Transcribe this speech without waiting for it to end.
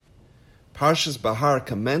Parshas Bahar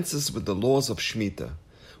commences with the laws of Shemitah.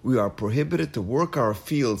 We are prohibited to work our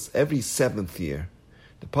fields every 7th year.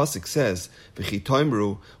 The pasuk says,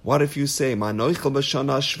 "V'chitoimru." What if you say, "Ma noichel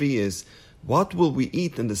b'shana shviyis"? What will we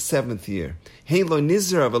eat in the 7th year? Hein lo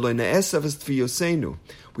nizra v'lo ne'esav es tfiyosenu.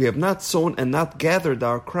 We have not sown and not gathered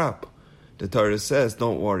our crop. The Torah says,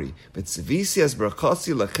 don't worry. V'tzivisi es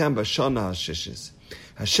brachasi lechem b'shana hashishis.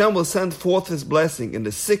 Hashem will send forth His blessing in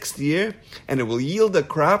the 6th year, and it will yield a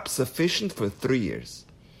crop sufficient for 3 years.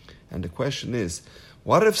 And the question is,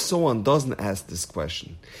 what if someone doesn't ask this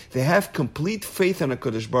question? They have complete faith in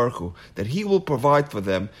HaKadosh Baruch Hu that He will provide for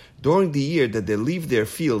them during the year that they leave their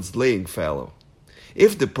fields laying fallow.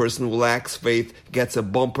 If the person who lacks faith gets a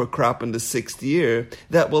bumper crop in the 6th year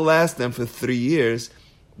that will last them for 3 years,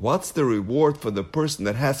 what's the reward for the person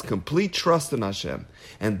that has complete trust in Hashem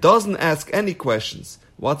and doesn't ask any questions?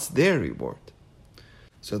 What's their reward?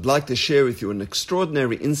 So I'd like to share with you an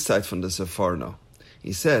extraordinary insight from the Sefer now.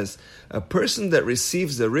 He says, a person that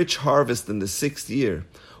receives a rich harvest in the 6th year,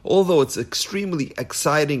 although it's extremely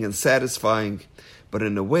exciting and satisfying, but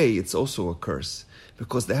in a way it's also a curse,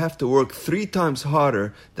 because they have to work 3 times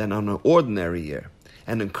harder than on an ordinary year,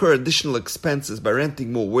 and incur additional expenses by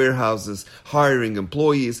renting more warehouses, hiring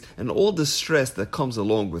employees, and all the stress that comes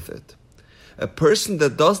along with it. A person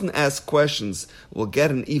that doesn't ask questions will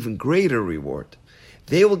get an even greater reward.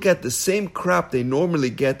 They will get the same crop they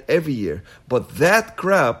normally get every year, but that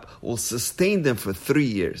crop will sustain them for 3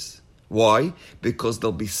 years. Why? Because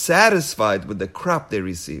they'll be satisfied with the crop they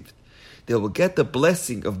received. They will get the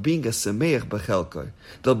blessing of being a Sameach B'chelkai.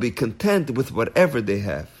 They'll be content with whatever they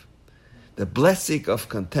have. The blessing of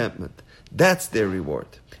contentment, that's their reward.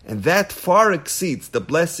 And that far exceeds the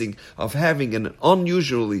blessing of having an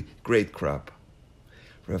unusually great crop.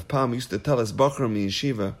 Rav Pam used to tell us, Bachram in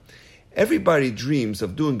Yeshiva, everybody dreams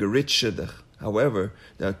of doing a rich shidduch. However,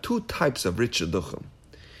 there are 2 types of rich shidduchim.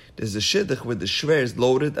 There's a shidduch where the shver is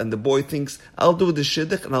loaded and the boy thinks, I'll do the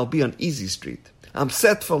shidduch and I'll be on easy street. I'm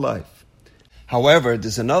set for life. However,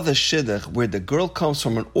 there's another shidduch where the girl comes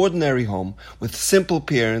from an ordinary home with simple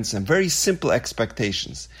parents and very simple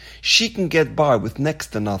expectations. She can get by with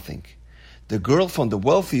next to nothing. The girl from the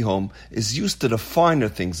wealthy home is used to the finer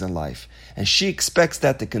things in life, and she expects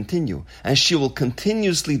that to continue, and she will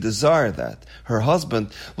continuously desire that. Her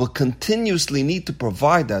husband will continuously need to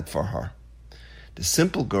provide that for her. The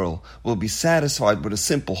simple girl will be satisfied with a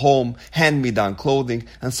simple home, hand-me-down clothing,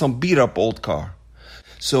 and some beat-up old car.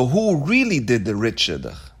 So who really did the rich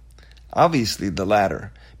shidduch? Obviously the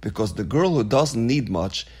latter, because the girl who doesn't need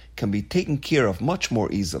much can be taken care of much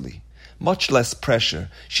more easily. Much less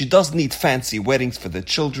pressure. She doesn't need fancy weddings for the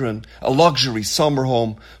children, a luxury summer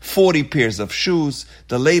home, 40 pairs of shoes,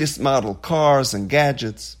 the latest model cars and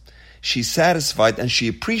gadgets. She's satisfied and she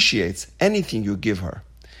appreciates anything you give her.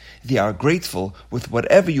 They are grateful with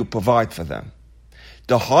whatever you provide for them.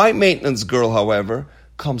 The high-maintenance girl, however,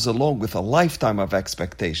 comes along with a lifetime of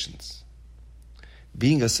expectations.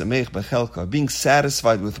 Being a Sameach B'chelka, being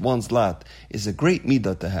satisfied with one's lot, is a great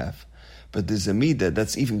midah to have. But there's a midah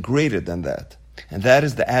that's even greater than that. And that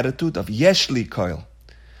is the attitude of Yeshli Koil.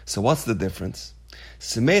 So what's the difference?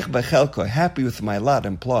 Sameach B'chelka, happy with my lot,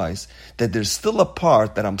 implies that there's still a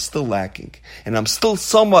part that I'm still lacking. And I'm still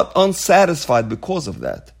somewhat unsatisfied because of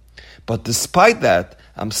that. But despite that,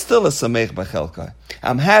 I'm still a Sameach B'chelka.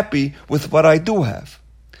 I'm happy with what I do have.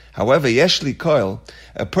 However, Yeshli Koil,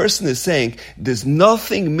 a person is saying, there's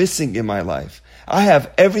nothing missing in my life. I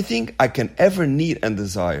have everything I can ever need and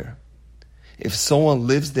desire. If someone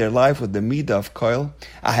lives their life with the midah of Koil,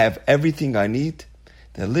 I have everything I need,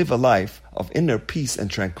 they live a life of inner peace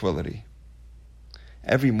and tranquility.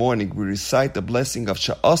 Every morning we recite the blessing of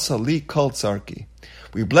Sha'asa Li Kol Tzarki.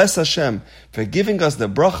 We bless Hashem for giving us the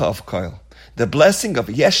bracha of Koil, the blessing of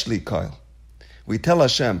Yeshli Koil. We tell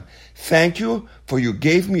Hashem, thank you for you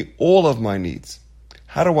gave me all of my needs.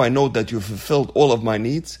 How do I know that you fulfilled all of my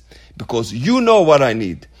needs? Because you know what I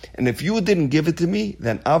need. And if you didn't give it to me,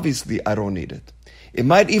 then obviously I don't need it. It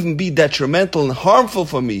might even be detrimental and harmful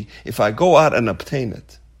for me if I go out and obtain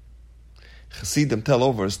it. Chassidim tell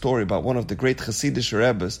over a story about one of the great Chassidish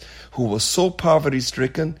Rebbes who was so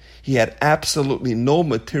poverty-stricken, he had absolutely no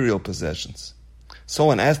material possessions.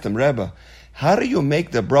 Someone asked him, Rebbe, how do you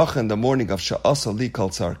make the bracha in the morning of Sha'asa Li Kol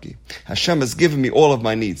Tzarki? Hashem has given me all of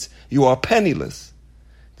my needs. You are penniless.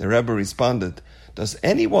 The Rebbe responded, does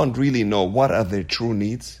anyone really know what are their true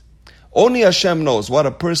needs? Only Hashem knows what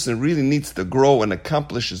a person really needs to grow and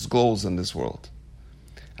accomplish his goals in this world.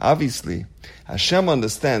 Obviously, Hashem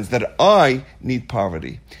understands that I need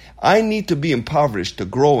poverty. I need to be impoverished to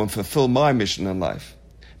grow and fulfill my mission in life.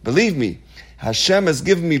 Believe me, Hashem has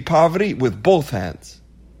given me poverty with both hands.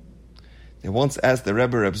 They once asked the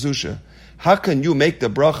Rebbe Reb Zusha, how can you make the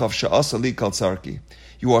bracha of Sha'asa li kal tzarki?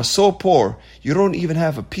 You are so poor, you don't even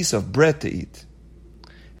have a piece of bread to eat.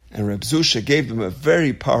 And Reb Zusha gave them a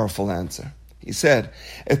very powerful answer. He said,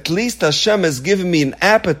 at least Hashem has given me an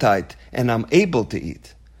appetite and I'm able to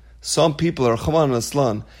eat. Some people, Rahman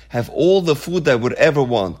al-Islam, have all the food they would ever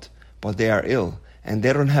want, but they are ill and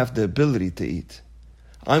they don't have the ability to eat.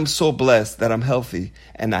 I'm so blessed that I'm healthy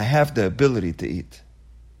and I have the ability to eat.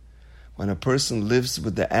 When a person lives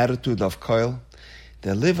with the attitude of koil,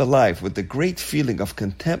 they live a life with the great feeling of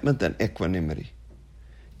contentment and equanimity.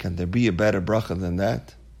 Can there be a better bracha than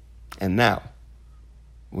that? And now,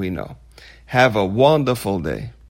 we know. Have a wonderful day.